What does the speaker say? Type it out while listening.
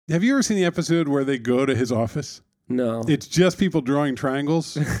Have you ever seen the episode where they go to his office? No. It's just people drawing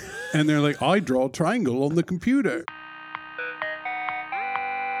triangles, and they're like, I draw a triangle on the computer.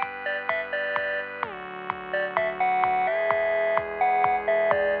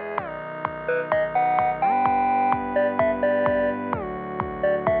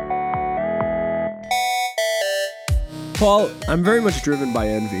 Paul, I'm very much driven by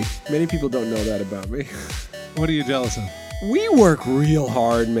envy. Many people don't know that about me. What are you jealous of? We work real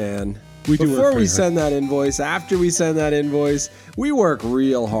hard, man. We do work Before we pretty send that invoice, after we send that invoice, we work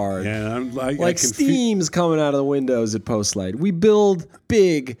real hard. Yeah, like steam's coming out of the windows at Postlight. We build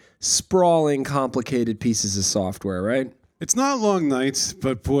big, sprawling, complicated pieces of software, right? It's not long nights,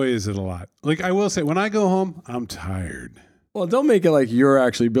 but boy, is it a lot. Like I will say, when I go home, I'm tired. Well, don't make it like you're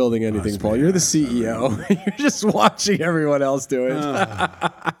actually building anything, Paul. You're the CEO. You're just watching everyone else do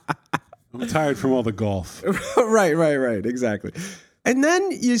it. I'm tired from all the golf. Right. Exactly. And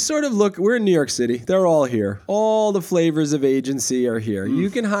then you sort of look, we're in New York City. They're all here. All the flavors of agency are here. You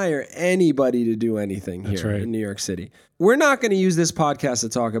can hire anybody to do anything here in New York City. We're not going to use this podcast to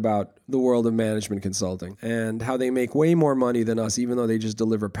talk about the world of management consulting and how they make way more money than us, even though they just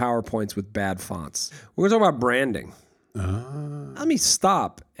deliver PowerPoints with bad fonts. We're going to talk about branding. Let me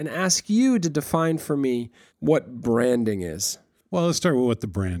stop and ask you to define for me what branding is. Well, let's start with what the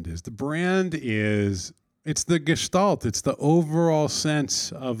brand is. The brand is, it's the gestalt. It's the overall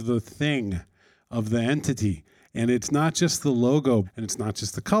sense of the thing, of the entity. And it's not just the logo, and it's not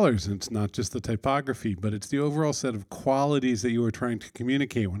just the colors, and it's not just the typography, but it's the overall set of qualities that you are trying to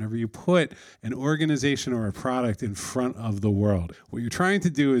communicate whenever you put an organization or a product in front of the world. What you're trying to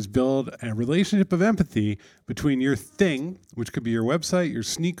do is build a relationship of empathy between your thing, which could be your website, your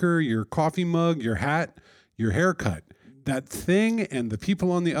sneaker, your coffee mug, your hat, your haircut. That thing and the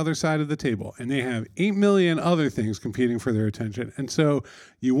people on the other side of the table. And they have 8 million other things competing for their attention. And so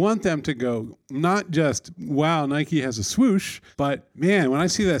you want them to go, not just, wow, Nike has a swoosh, but man, when I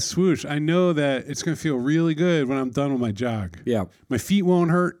see that swoosh, I know that it's going to feel really good when I'm done with my jog. Yeah. My feet won't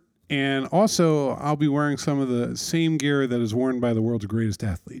hurt. And also, I'll be wearing some of the same gear that is worn by the world's greatest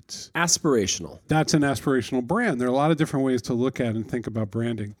athletes. Aspirational. That's an aspirational brand. There are a lot of different ways to look at and think about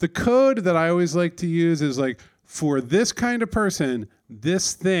branding. The code that I always like to use is like, for this kind of person,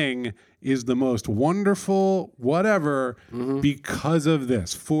 this thing is the most wonderful whatever because of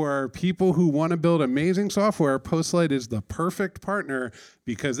this. For people who want to build amazing software, Postlight is the perfect partner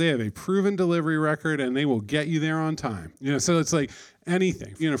because they have a proven delivery record and they will get you there on time. So it's like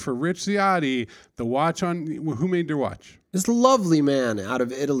anything. For Rich Ziotti, the watch who made your watch? This lovely man out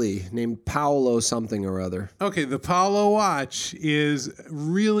of Italy named Paolo something or other. Okay, the Paolo watch is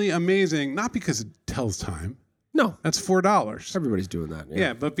really amazing, not because it tells time. No. That's $4. Everybody's doing that.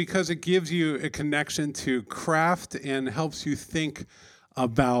 Yeah, but because it gives you a connection to craft and helps you think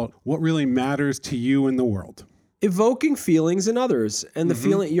about what really matters to you in the world. Evoking feelings in others. And the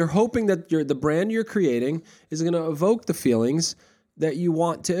feeling, you're hoping that the brand you're creating is going to evoke the feelings that you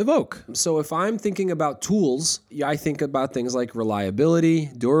want to evoke. So if I'm thinking about tools, I think about things like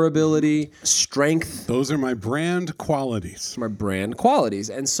reliability, durability, strength. Those are my brand qualities. My brand qualities.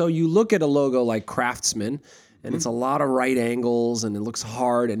 And so you look at a logo like Craftsman, and it's a lot of right angles, and it looks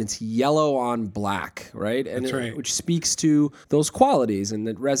hard, and it's yellow on black, right? And That's right. Which speaks to those qualities, and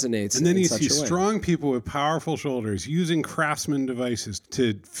it resonates. And then you such see a way. strong people with powerful shoulders using Craftsman devices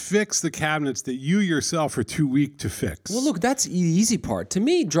to fix the cabinets that you yourself are too weak to fix. Well, look, that's the easy part. To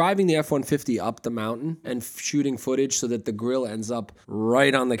me, driving the F-150 up the mountain and shooting footage so that the grill ends up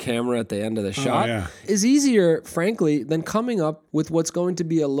right on the camera at the end of the shot is easier, frankly, than coming up with what's going to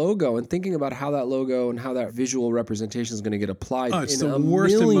be a logo and thinking about how that logo and how that visual representation is going to get applied it's in the a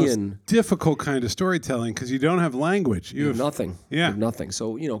worst million. and most difficult kind of storytelling because you don't have language. You have nothing. Yeah. You have nothing.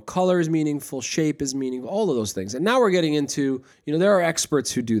 So, color is meaningful, shape is meaningful, all of those things. And now we're getting into, there are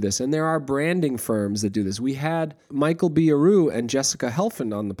experts who do this, and there are branding firms that do this. We had Michael Biaru and Jessica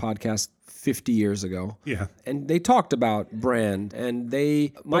Helfand on the podcast 50 years ago. Yeah. And they talked about brand, and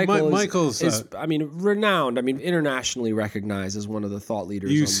Michael's is renowned, internationally recognized as one of the thought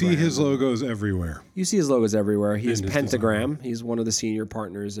leaders. You see his logos everywhere. You see his logos everywhere. He's Pentagram. He's one of the senior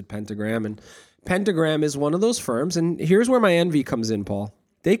partners at Pentagram, and Pentagram is one of those firms. And here's where my envy comes in, Paul.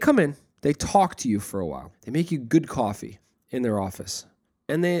 They come in, they talk to you for a while. They make you good coffee in their office.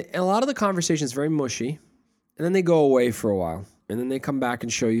 And a lot of the conversation is very mushy, and then they go away for a while. And then they come back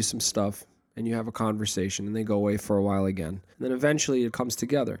and show you some stuff. And you have a conversation, and they go away for a while again. And then eventually it comes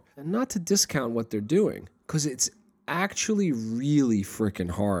together. And not to discount what they're doing, because it's actually really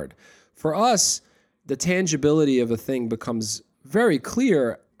freaking hard. For us, the tangibility of a thing becomes very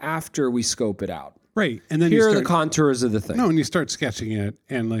clear after we scope it out. Right. And then here are the contours of the thing. No, and you start sketching it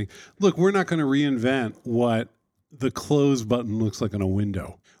and like, look, we're not going to reinvent what the close button looks like on a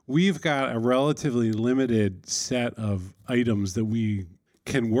window. We've got a relatively limited set of items that we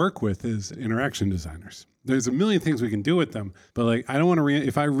can work with as interaction designers. There's a million things we can do with them, but like, I don't want to,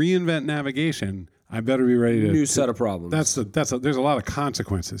 if I reinvent navigation, I better be ready to... New set of problems. There's a lot of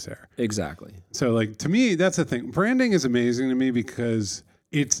consequences there. Exactly. So like, to me, that's the thing. Branding is amazing to me because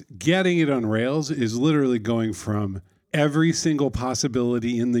it's getting it on rails is literally going from every single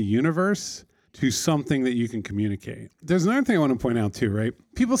possibility in the universe to something that you can communicate. There's another thing I want to point out too, right?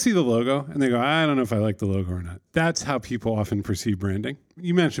 People see the logo and they go, I don't know if I like the logo or not. That's how people often perceive branding.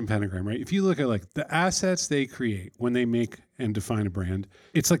 You mentioned Pentagram, right? If you look at like the assets they create when they make and define a brand,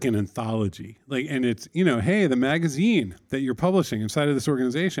 it's like an anthology. Like, and it's, hey, the magazine that you're publishing inside of this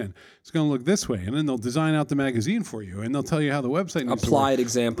organization, it's going to look this way. And then they'll design out the magazine for you and they'll tell you how the website needs applied to work.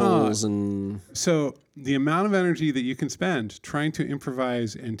 Examples and... So the amount of energy that you can spend trying to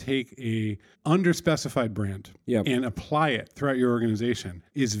improvise and take a underspecified brand and apply it throughout your organization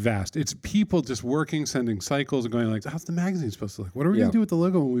is vast. It's people just working, sending cycles and going like, how's the magazine supposed to look? What are we going to do with the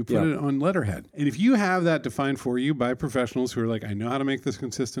logo when we put it on letterhead? And if you have that defined for you by professionals who are like, I know how to make this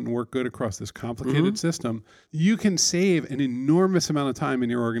consistent and work good across this complicated system, you can save an enormous amount of time in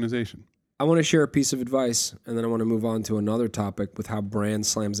your organization. I want to share a piece of advice, and then I want to move on to another topic with how brand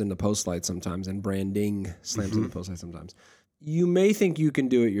slams into Postlight sometimes and branding slams into Postlight sometimes. You may think you can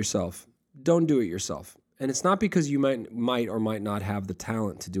do it yourself. Don't do it yourself. And it's not because you might or might not have the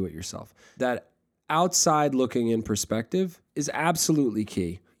talent to do it yourself. That outside looking in perspective is absolutely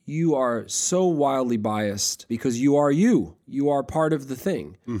key. You are so wildly biased because you are you. You are part of the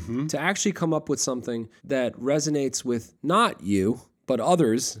thing. To actually come up with something that resonates with not you, but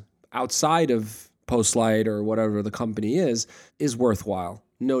others outside of Postlight or whatever the company is worthwhile.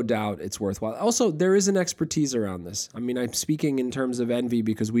 No doubt it's worthwhile. Also, there is an expertise around this. I mean, I'm speaking in terms of envy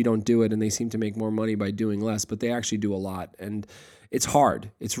because we don't do it and they seem to make more money by doing less, but they actually do a lot. And it's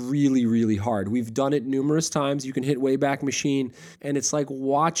hard. It's really, really hard. We've done it numerous times. You can hit Wayback Machine and it's like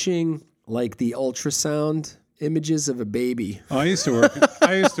watching like the ultrasound images of a baby. Oh, I used to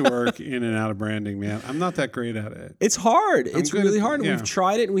work in and out of branding, man. I'm not that great at it. It's hard. It's really hard. We've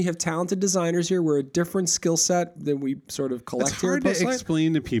tried it and we have talented designers here. We're a different skill set than we sort of collect here. It's hard to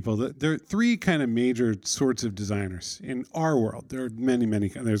explain to people that there are three kind of major sorts of designers in our world. There are many, many.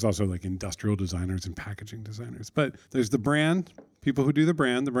 There's also like industrial designers and packaging designers. But there's the brand, people who do the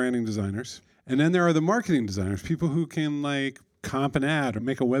branding designers. And then there are the marketing designers, people who can like comp an ad or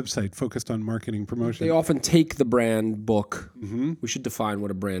make a website focused on marketing promotion. They often take the brand book. We should define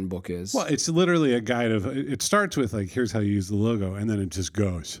what a brand book is. Well, it's literally a guide of, it starts with like, here's how you use the logo, and then it just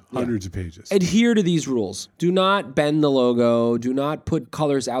goes hundreds of pages. Adhere to these rules. Do not bend the logo. Do not put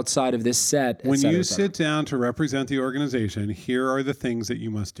colors outside of this set. When you sit down to represent the organization, here are the things that you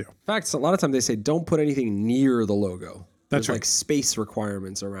must do. In fact, a lot of times they say don't put anything near the logo. That's There's like space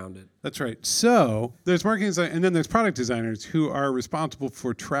requirements around it. That's right. So there's marketing design, and then there's product designers who are responsible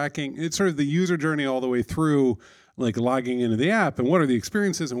for tracking. It's sort of the user journey all the way through, like logging into the app, and what are the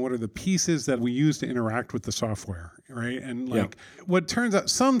experiences and what are the pieces that we use to interact with the software, right? And like what turns out,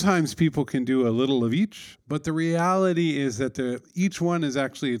 sometimes people can do a little of each, but the reality is that each one is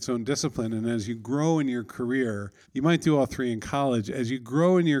actually its own discipline. And as you grow in your career, you might do all three in college. As you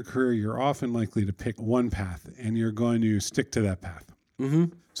grow in your career, you're often likely to pick one path, and you're going to stick to that path.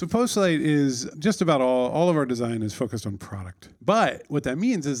 So Postlight is just about all of our design is focused on product. But what that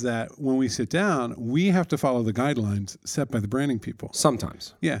means is that when we sit down, we have to follow the guidelines set by the branding people.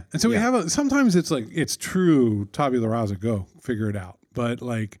 Sometimes. Yeah. And so we have sometimes it's like, it's true tabula rasa, go figure it out. But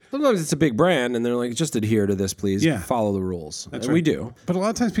like sometimes it's a big brand and they're like, just adhere to this, please. Follow the rules. That's and right. We do. But a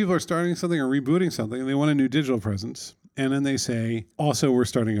lot of times people are starting something or rebooting something and they want a new digital presence. And then they say, also, we're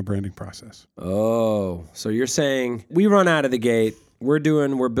starting a branding process. Oh, so you're saying we run out of the gate. We're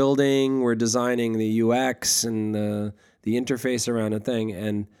building, we're designing the UX and the interface around a thing.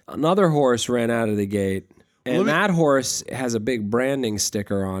 And another horse ran out of the gate. And that horse has a big branding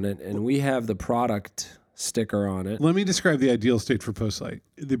sticker on it. And we have the product sticker on it. Let me describe the ideal state for Postlight.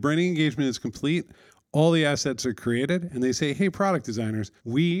 The branding engagement is complete. All the assets are created. And they say, hey, product designers,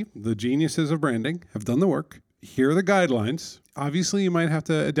 we, the geniuses of branding, have done the work. Here are the guidelines. Obviously, you might have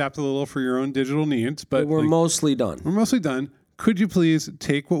to adapt a little for your own digital needs. But we're mostly done. We're mostly done. Could you please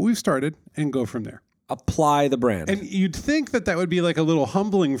take what we've started and go from there? Apply the brand. And you'd think that would be like a little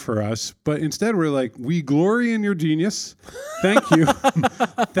humbling for us, but instead we're like, we glory in your genius. Thank you.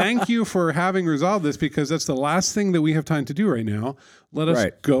 Thank you for having resolved this because that's the last thing that we have time to do right now. Let us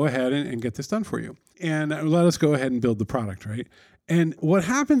go ahead and get this done for you. And let us go ahead and build the product, right? And what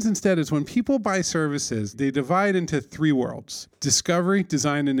happens instead is when people buy services, they divide into 3 worlds: discovery,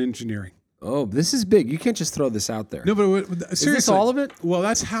 design, and engineering. Oh, this is big. You can't just throw this out there. No, but seriously. Is this all of it? Well,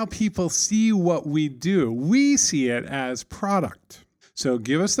 that's how people see what we do. We see it as product. So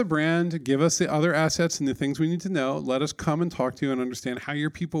give us the brand, give us the other assets and the things we need to know. Let us come and talk to you and understand how your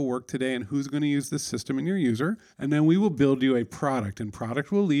people work today and who's going to use this system and your user. And then we will build you a product, and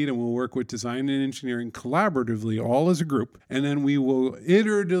product will lead, and we'll work with design and engineering collaboratively, all as a group. And then we will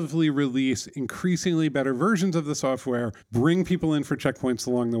iteratively release increasingly better versions of the software, bring people in for checkpoints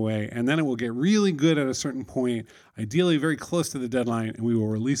along the way, and then it will get really good at a certain point, ideally very close to the deadline, and we will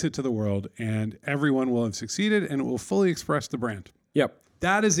release it to the world, and everyone will have succeeded, and it will fully express the brand. Yep.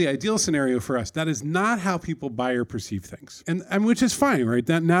 That is the ideal scenario for us. That is not how people buy or perceive things. And which is fine, right?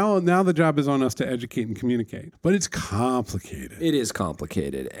 That now the job is on us to educate and communicate. But it's complicated. It is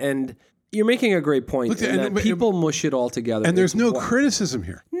complicated. And you're making a great point. People mush it all together. And there's no criticism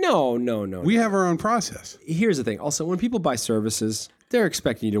here. No. We have our own process. Here's the thing. Also, when people buy services, they're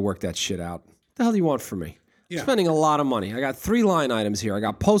expecting you to work that shit out. What the hell do you want from me? Yeah. Spending a lot of money. I got 3 line items here. I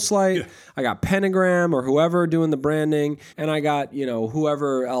got Postlight, I got Pentagram or whoever doing the branding, and I got,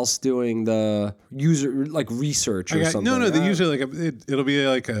 whoever else doing the user research or something. No, they usually it'll be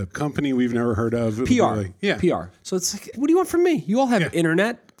like a company we've never heard of. PR. PR. So it's like, what do you want from me? You all have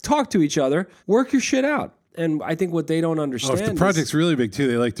internet, talk to each other, work your shit out. And I think what they don't understand if the project's really big too,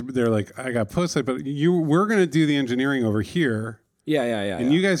 they're like, I got Postlight, but we're going to do the engineering over here. Yeah.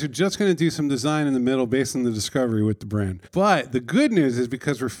 And you guys are just going to do some design in the middle based on the discovery with the brand. But the good news is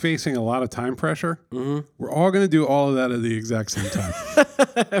because we're facing a lot of time pressure, we're all going to do all of that at the exact same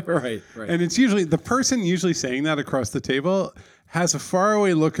time. Right. And it's usually the person saying that across the table has a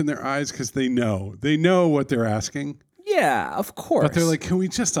faraway look in their eyes because they know what they're asking. Yeah, of course. But they're like, can we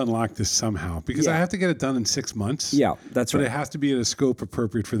just unlock this somehow? Because I have to get it done in 6 months. Yeah, that's right. But it has to be at a scope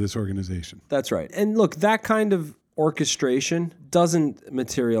appropriate for this organization. That's right. And look, that kind of orchestration doesn't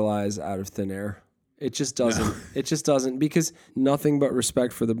materialize out of thin air. It just doesn't. No. It just doesn't, because nothing but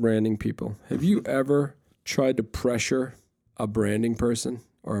respect for the branding people. Have you ever tried to pressure a branding person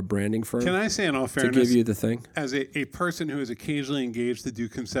or a branding firm? Can I say in all fairness, to give you the thing? As a person who is occasionally engaged to do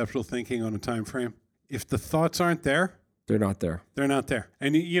conceptual thinking on a time frame, if the thoughts aren't there, they're not there. They're not there.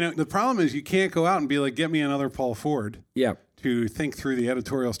 And the problem is you can't go out and be like, get me another Paul Ford. Yeah. To think through the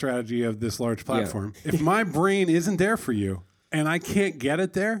editorial strategy of this large platform. Yeah. If my brain isn't there for you and I can't get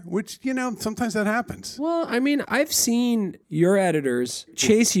it there, which, sometimes that happens. Well, I mean, I've seen your editors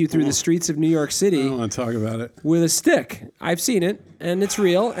chase you through the streets of New York City. I don't want to talk about it. With a stick. I've seen it, and it's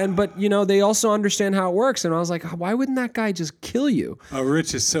real. But they also understand how it works. And I was like, why wouldn't that guy just kill you? Oh,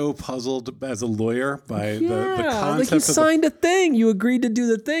 Rich is so puzzled as a lawyer by the concept. You signed a thing. You agreed to do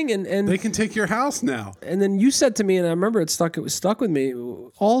the thing, and they can take your house now. And then you said to me, and I remember it was stuck with me.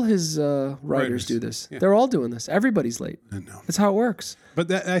 All his writers do this. Yeah. They're all doing this. Everybody's late. I know. That's how it works.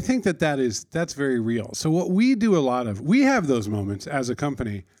 But I think that's very real. So what we do a lot of, we have those moments as a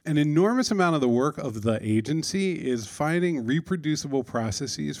company. An enormous amount of the work of the agency is finding reproducible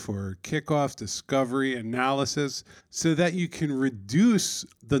processes for kickoff, discovery, analysis, so that you can reduce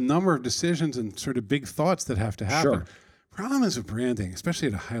the number of decisions and sort of big thoughts that have to happen. Sure. Problem is with branding, especially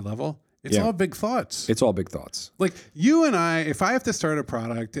at a high level, it's all big thoughts. It's all big thoughts. Like you and I, if I have to start a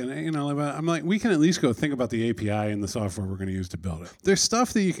product and, I'm like, we can at least go think about the API and the software we're going to use to build it. There's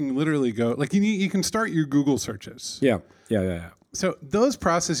stuff that you can literally go, like you can start your Google searches. Yeah. So those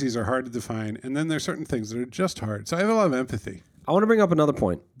processes are hard to define. And then there's certain things that are just hard. So I have a lot of empathy. I want to bring up another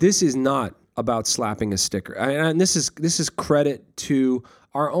point. This is not about slapping a sticker. And this is credit to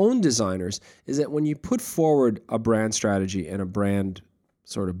our own designers, is that when you put forward a brand strategy and a brand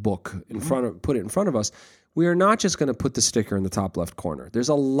sort of book put it in front of us, we are not just going to put the sticker in the top left corner. There's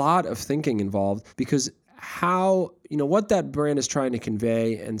a lot of thinking involved, because how, what that brand is trying to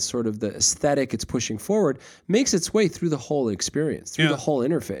convey and sort of the aesthetic it's pushing forward makes its way through the whole experience, through the whole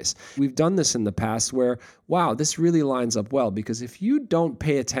interface. We've done this in the past where, wow, this really lines up well, because if you don't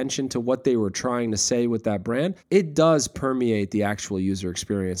pay attention to what they were trying to say with that brand, it does permeate the actual user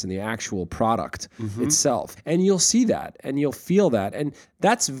experience and the actual product itself. And you'll see that and you'll feel that. And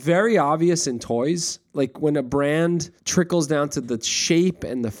that's very obvious in toys. Like when a brand trickles down to the shape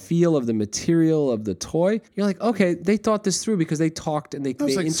and the feel of the material of the toy, you're like, okay, they thought this through because they talked and they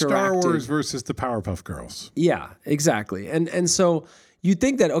like interacted. Star Wars versus the Powerpuff Girls. Yeah, exactly. And so, You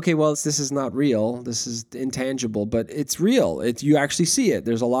think that, okay, well, this is not real. This is intangible, but it's real. You actually see it.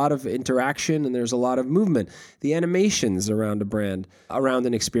 There's a lot of interaction and there's a lot of movement. The animations around a brand, around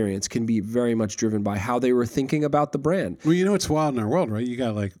an experience can be very much driven by how they were thinking about the brand. Well, you know, it's wild in our world, right? You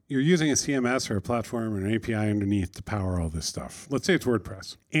got you're using a CMS or a platform or an API underneath to power all this stuff. Let's say it's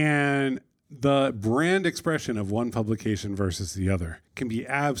WordPress. And the brand expression of one publication versus the other can be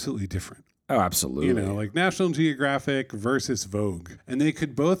absolutely different. Oh, absolutely. You know, like National Geographic versus Vogue. And they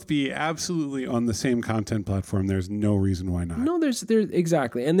could both be absolutely on the same content platform. There's no reason why not. No, there's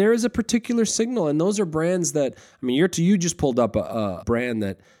exactly. And there is a particular signal. And those are brands that, I mean, you just pulled up a brand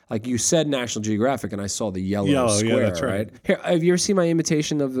that, like you said, National Geographic, and I saw the yellow square, yeah, that's right. Here, have you ever seen my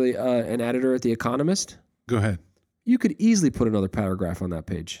imitation of an editor at The Economist? Go ahead. You could easily put another paragraph on that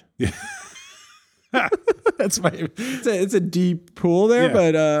page. Yeah. That's it's a deep pool there,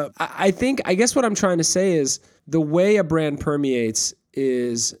 yeah. But I guess what I'm trying to say is the way a brand permeates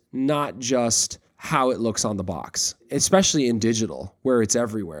is not just how it looks on the box, especially in digital where it's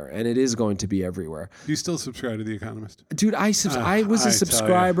everywhere, and it is going to be everywhere. Do you still subscribe to The Economist? Dude, I was a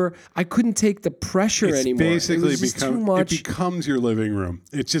subscriber. I couldn't take the pressure anymore. Basically, it becomes your living room.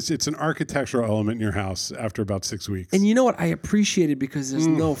 It's an architectural element in your house after about 6 weeks. And you know what? I appreciate it because there's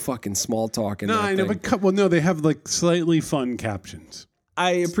no fucking small talk in that I know, thing. They have like slightly fun captions.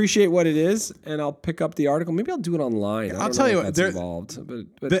 I appreciate what it is, and I'll pick up the article. Maybe I'll do it online. I'll tell you what, that's involved.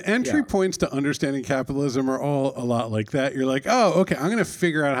 But the entry points to understanding capitalism are all a lot like that. You're like, oh, okay, I'm going to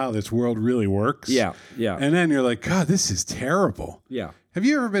figure out how this world really works. Yeah. And then you're like, God, this is terrible. Yeah. Have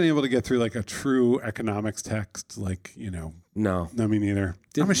you ever been able to get through like a true economics text? Like, you know. No, me neither.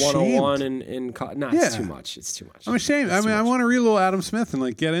 Did I'm ashamed. 101 it's too much. It's too much. I'm ashamed. I want to read a little Adam Smith and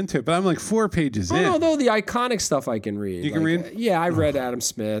like get into it, but I'm like 4 pages in. No, though the iconic stuff I can read. You can read? Yeah, I read Adam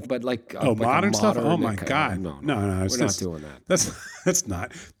Smith, but like modern stuff. Oh my God, no, we're not doing that. That's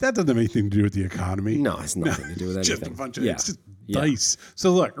not. That doesn't have anything to do with the economy. No, it's nothing to do with anything. Just a bunch of it's just dice.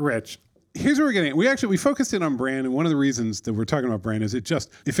 So look, Rich. Here's what we're getting. We focused in on brand, and one of the reasons that we're talking about brand is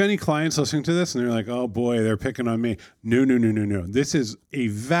if any clients listening to this and they're like, oh boy, they're picking on me. No. This is a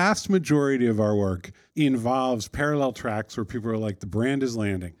vast majority of our work involves parallel tracks where people are like, the brand is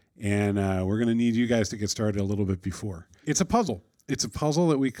landing, and we're going to need you guys to get started a little bit before. It's a puzzle. It's a puzzle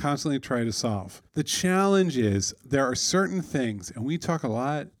that we constantly try to solve. The challenge is there are certain things, and we talk a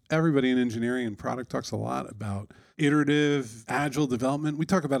lot, everybody in engineering and product talks a lot about iterative, agile development. We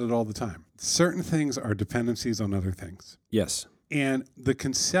talk about it all the time. Certain things are dependencies on other things. Yes. And the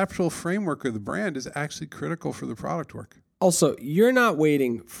conceptual framework of the brand is actually critical for the product work. Also, you're not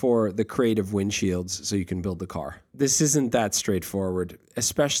waiting for the creative windshields so you can build the car. This isn't that straightforward,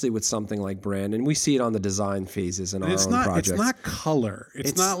 especially with something like brand. And we see it on the design phases in our own projects. It's not color.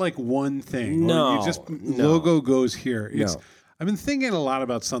 It's not like one thing. No. Logo goes here. No. I've been thinking a lot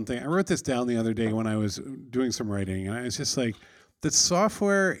about something. I wrote this down the other day when I was doing some writing, and I was just like, that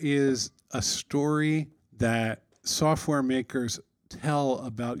software is a story that software makers tell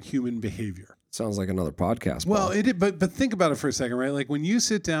about human behavior. Sounds like another podcast. Well, but think about it for a second, right? Like when you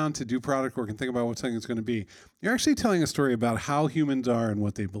sit down to do product work and think about what something's going to be, you're actually telling a story about how humans are and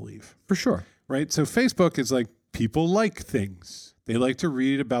what they believe. For sure. Right? So Facebook is like, people like things. They like to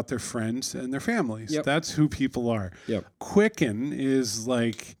read about their friends and their families. Yep. That's who people are. Yep. Quicken is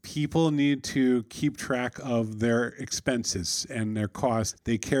like, people need to keep track of their expenses and their costs.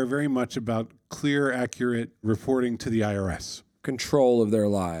 They care very much about clear, accurate reporting to the IRS. Control of their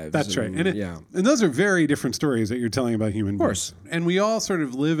lives. That's right. And those are very different stories that you're telling about human beings. And we all sort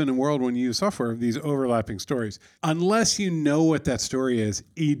of live in a world when you use software of these overlapping stories. Unless you know what that story is,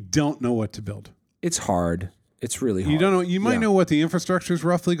 you don't know what to build. It's hard. It's really hard. You don't know. You might know what the infrastructure is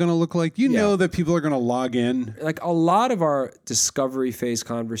roughly going to look like. You know that people are going to log in. Like a lot of our discovery phase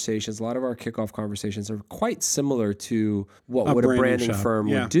conversations, a lot of our kickoff conversations are quite similar to what a branding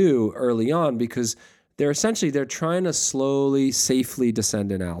firm would do early on, because they're trying to slowly, safely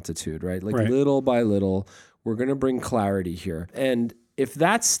descend in altitude, right? Like little by little, we're going to bring clarity here. And if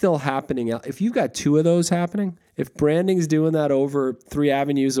that's still happening, if you've got 2 of those happening, if branding's doing that over 3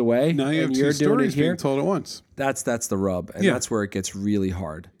 avenues away, now you have 2 stories being told at once. That's the rub, and that's where it gets really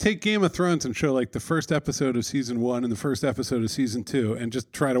hard. Take Game of Thrones and show like the first episode of season 1 and the first episode of season 2, and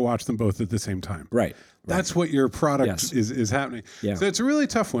just try to watch them both at the same time. Right. That's what your product is happening. Yeah. So it's a really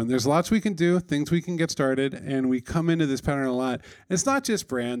tough one. There's lots we can do, things we can get started, and we come into this pattern a lot. It's not just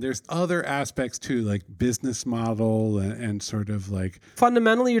brand. There's other aspects too, like business model and sort of like...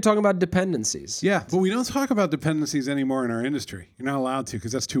 Fundamentally, you're talking about dependencies. Yeah, but we don't talk about dependencies anymore in our industry. You're not allowed to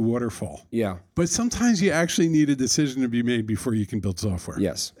because that's too waterfall. Yeah. But sometimes you actually need a decision to be made before you can build software.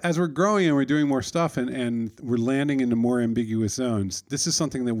 Yes. As we're growing and we're doing more stuff and we're landing into more ambiguous zones, this is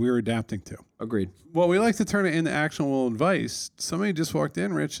something that we're adapting to. Agreed. Well, we like to turn it into actionable advice. Somebody just walked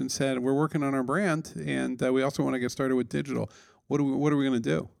in, Rich, and said, we're working on our brand and we also want to get started with digital. What are we going to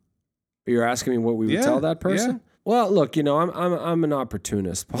do? You're asking me what we would tell that person? Yeah. Well, look, I'm an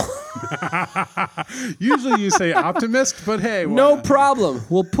opportunist, Paul. Usually you say optimist, but hey. No problem.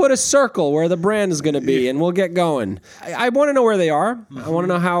 We'll put a circle where the brand is going to be and we'll get going. I want to know where they are. Mm-hmm. I want to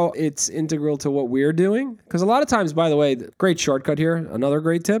know how it's integral to what we're doing. Because a lot of times, by the way, great shortcut here, another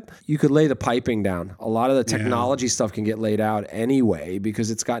great tip, you could lay the piping down. A lot of the technology stuff can get laid out anyway because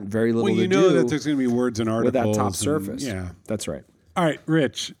it's got very little to do. Well, you know that there's going to be words and articles. With that top surface. Yeah. That's right. All right,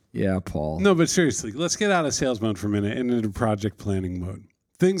 Rich. Yeah, Paul. No, but seriously, let's get out of sales mode for a minute and into project planning mode.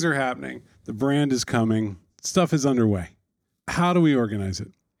 Things are happening. The brand is coming. Stuff is underway. How do we organize it?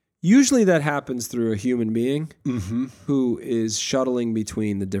 Usually that happens through a human being who is shuttling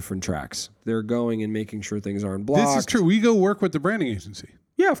between the different tracks. They're going and making sure things aren't blocked. This is true. We go work with the branding agency.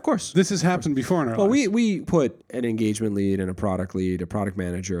 Yeah, of course. This has happened before in our lives. Well, we put an engagement lead and a product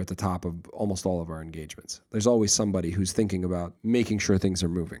manager at the top of almost all of our engagements. There's always somebody who's thinking about making sure things are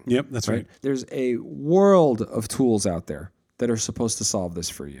moving. Yep, that's right. There's a world of tools out there that are supposed to solve this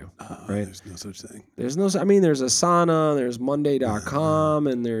for you, right? There's no such thing. There's Asana, there's Monday.com,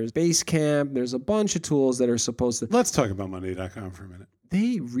 and there's Basecamp. There's a bunch of tools that are supposed to... Let's talk about Monday.com for a minute.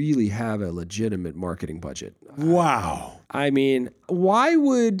 They really have a legitimate marketing budget. Wow. I mean, why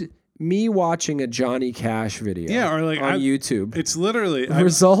would me watching a Johnny Cash video on YouTube... It's literally...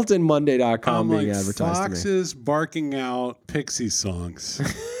 result in Monday.com being advertised to me? Foxes barking out Pixie songs.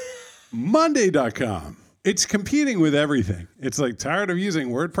 Monday.com. It's competing with everything. It's like tired of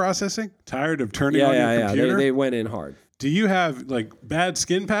using word processing, tired of turning on your computer. Yeah, they went in hard. Do you have like bad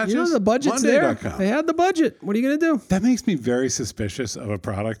skin patches? The budget's there. They had the budget. What are you going to do? That makes me very suspicious of a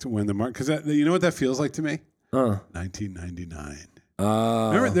product when the market, because you know what that feels like to me? 1999.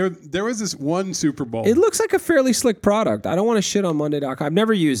 Remember, there was this one Super Bowl. It looks like a fairly slick product. I don't want to shit on Monday.com. I've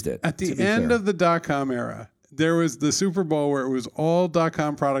never used it. At the end of the .com era, there was the Super Bowl where it was all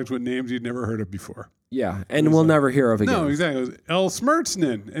 .com products with names you'd never heard of before. Yeah, and we'll never hear of again. No, exactly. It was L.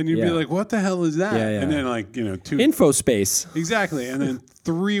 Smertzman, and you'd be like, what the hell is that? Yeah. And then InfoSpace. Exactly. And then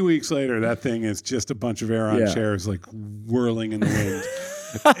 3 weeks later, that thing is just a bunch of Aeron chairs like whirling in the wind.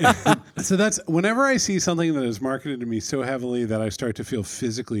 So that's whenever I see something that is marketed to me so heavily that I start to feel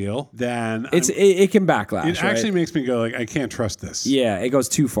physically ill, then it can backlash. It actually makes me go like, I can't trust this. Yeah, it goes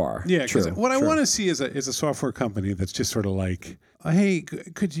too far. Yeah, because what I want to see is a software company that's just sort of like, hey,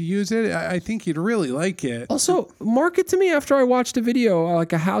 could you use it? I think you'd really like it. Also, market to me after I watched a video,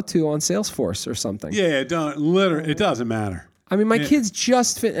 like a how-to on Salesforce or something. Yeah, it doesn't matter. I mean, my kids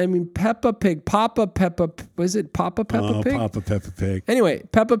just fit. I mean, Peppa Pig, Papa Peppa. Was it Papa Peppa Pig? Papa Peppa Pig. Anyway,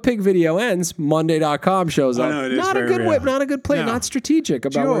 Peppa Pig video ends. Monday.com shows up. No, not a good way, not a good play, not strategic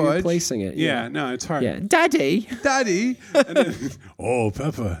about where you're placing it. Yeah, no, it's hard. Yeah, Daddy. And then,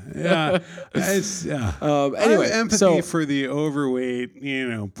 Peppa. Yeah, it's Anyway, I have empathy for the overweight,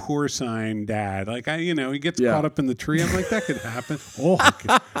 porcine dad. Like he gets caught up in the tree. I'm like, that could happen.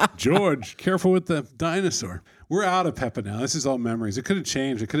 George, careful with the dinosaur. We're out of Peppa now. This is all memories. It could have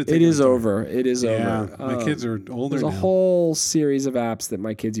changed. It is over. It is over. My kids are older now. There's a whole series of apps that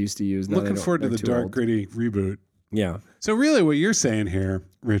my kids used to use. Looking forward to the dark, gritty reboot. Yeah. So really what you're saying here,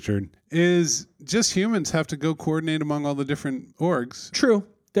 Richard, is just humans have to go coordinate among all the different orgs. True.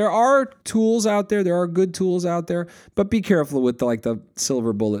 There are tools out there. There are good tools out there. But be careful with the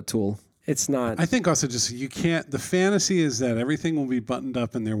silver bullet tool. It's not. I think also just you can't. The fantasy is that everything will be buttoned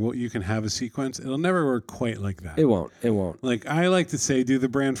up and you can have a sequence. It'll never work quite like that. It won't. Like I like to say, do the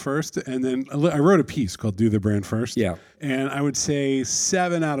brand first, and then I wrote a piece called "Do the Brand First." Yeah. And I would say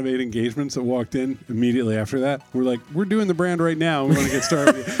 7 out of 8 engagements that walked in immediately after that were like, "We're doing the brand right now. We want to get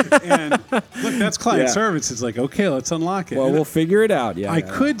started." And look, that's client service. It's like, okay, let's unlock it. Well, we'll figure it out. Yeah. I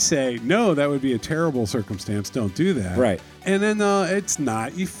could say no. That would be a terrible circumstance. Don't do that. Right. And then it's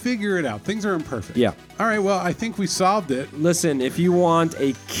not. You figure it out. Things are imperfect. Yeah. All right. Well, I think we solved it. Listen, if you want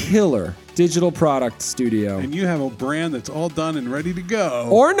a killer digital product studio, and you have a brand that's all done and ready to go,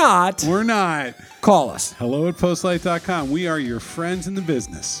 or not, Call us. Hello@postlight.com. We are your friends in the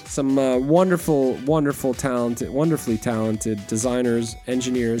business. Some wonderfully talented designers,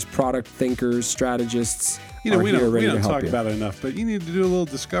 engineers, product thinkers, strategists. We don't talk about it enough, but you need to do a little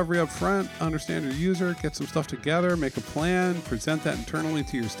discovery up front, understand your user, get some stuff together, make a plan, present that internally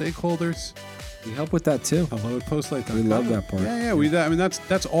to your stakeholders. We help with that too. Hello@postlight.com. We love that part. Yeah.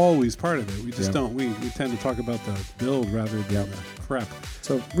 That's always part of it. We just don't. We tend to talk about the build rather than the prep.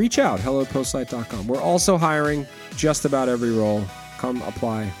 So reach out, hello@postlight.com. We're also hiring just about every role. Come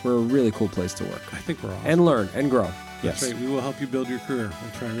apply. We're a really cool place to work. I think we're awesome. And learn and grow. That's right. We will help you build your career.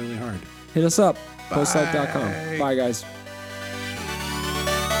 We'll try really hard. Hit us up, postlight.com. Bye, guys.